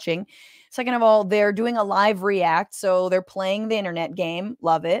I'm watching. Second of all, they're doing a live react, so they're playing the internet game.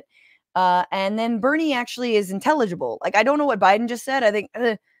 Love it. And then Bernie actually is intelligible. Like, I don't know what Biden just said. I think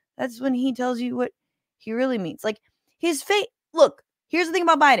that's when he tells you what he really means. Like, his face. Look, here's the thing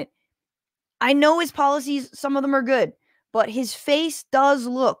about Biden. I know his policies, some of them are good, but his face does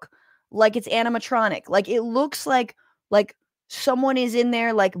look like it's animatronic. Like, it looks like someone is in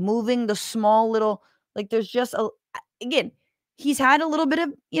there, like, moving the small little, like, there's just again, he's had a little bit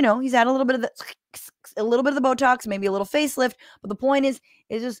of, he's had a little bit of the Botox, maybe a little facelift, but the point is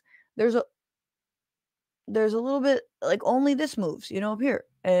just, there's a little bit, like, only this moves, up here.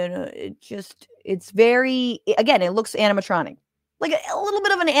 And it's very, again, it looks animatronic, like a little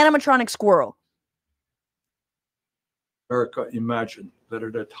bit of an animatronic squirrel. America imagine that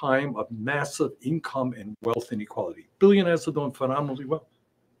at a time of massive income and wealth inequality, billionaires are doing phenomenally well,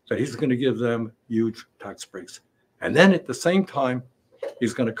 that he's going to give them huge tax breaks. And then at the same time,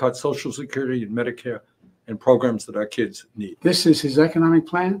 he's going to cut Social Security and Medicare and programs that our kids need. This is his economic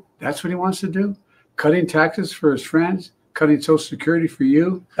plan? That's what he wants to do? Cutting taxes for his friends? Cutting Social Security for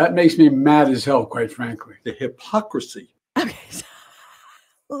you? That makes me mad as hell, quite frankly. The hypocrisy. Okay.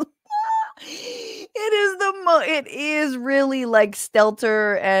 It is really like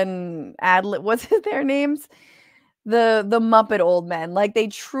Stelter and Adlet. What's their names? The Muppet old men. Like, they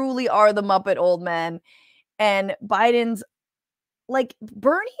truly are the Muppet old men. And Biden's, like,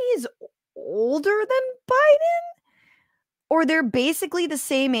 Bernie is older than Biden, or they're basically the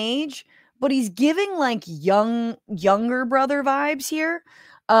same age, but he's giving like younger brother vibes here.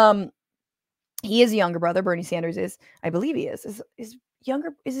 He is a younger brother. Bernie Sanders is, I believe he is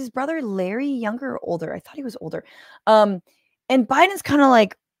younger. Is his brother Larry younger or older? I thought he was older. And Biden's kind of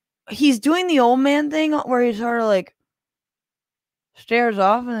like, he's doing the old man thing where he sort of like stares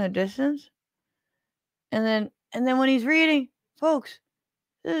off in the distance. And then when he's reading, folks,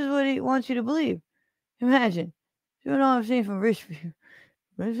 this is what he wants you to believe. Imagine doing all I've seen from rich people.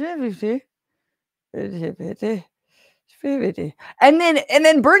 And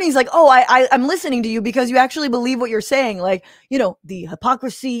then Bernie's like, oh, I'm listening to you because you actually believe what you're saying. Like, you know, the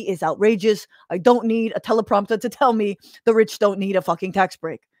hypocrisy is outrageous. I don't need a teleprompter to tell me the rich don't need a fucking tax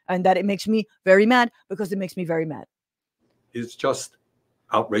break. And that it makes me very mad because it makes me very mad. It's just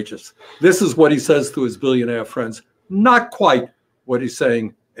outrageous. This is what he says to his billionaire friends. Not quite what he's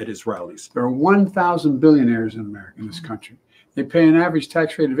saying at his rallies. There are 1,000 billionaires in America, in this country. They pay an average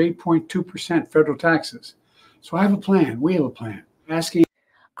tax rate of 8.2% federal taxes. So I have a plan. We have a plan. Asking.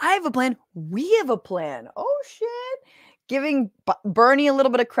 I have a plan. We have a plan. Oh, shit. Giving Bernie a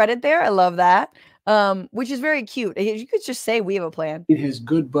little bit of credit there. I love that. Which is very cute. You could just say we have a plan. His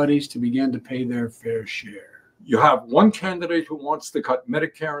good buddies to begin to pay their fair share. You have one candidate who wants to cut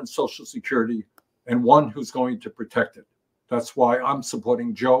Medicare and Social Security and one who's going to protect it. That's why I'm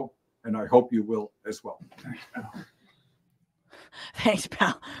supporting Joe, and I hope you will as well. Thanks, pal. Thanks,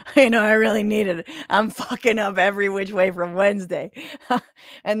 pal. You know, I really needed it. I'm fucking up every which way from Wednesday.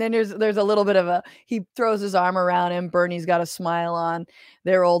 And then there's a little bit of he throws his arm around him. Bernie's got a smile on.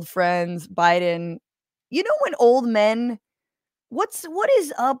 They're old friends. Biden. You know when old men, what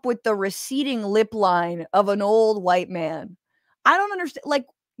is up with the receding lip line of an old white man? I don't understand. Like,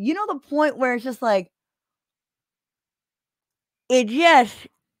 you know the point where it's just like, it just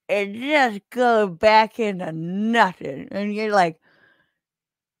goes back into nothing. And you're like,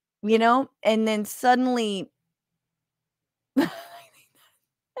 you know, and then suddenly it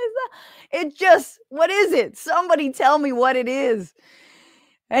just, what is it? Somebody tell me what it is.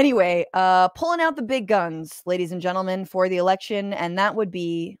 Anyway, pulling out the big guns, ladies and gentlemen, for the election, and that would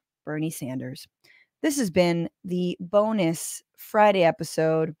be Bernie Sanders. This has been the bonus Friday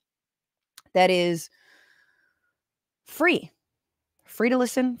episode that is free to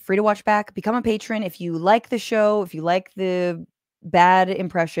listen, free to watch back. Become a patron if you like the show, if you like the bad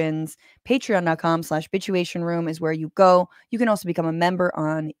impressions. Patreon.com/bitchuationroom is where you go. You can also become a member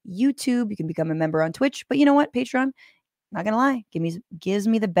on YouTube. You can become a member on Twitch. But you know what? Patreon, not gonna lie, gives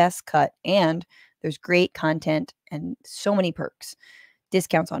me the best cut. And there's great content and so many perks.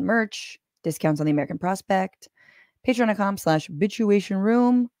 Discounts on merch, discounts on the American Prospect.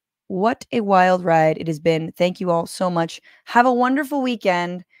 Patreon.com/bitchuationroom. What a wild ride it has been. Thank you all so much. Have a wonderful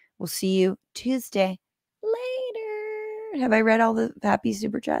weekend. We'll see you Tuesday. Later. Have I read all the happy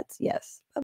super chats? Yes. Bye-bye.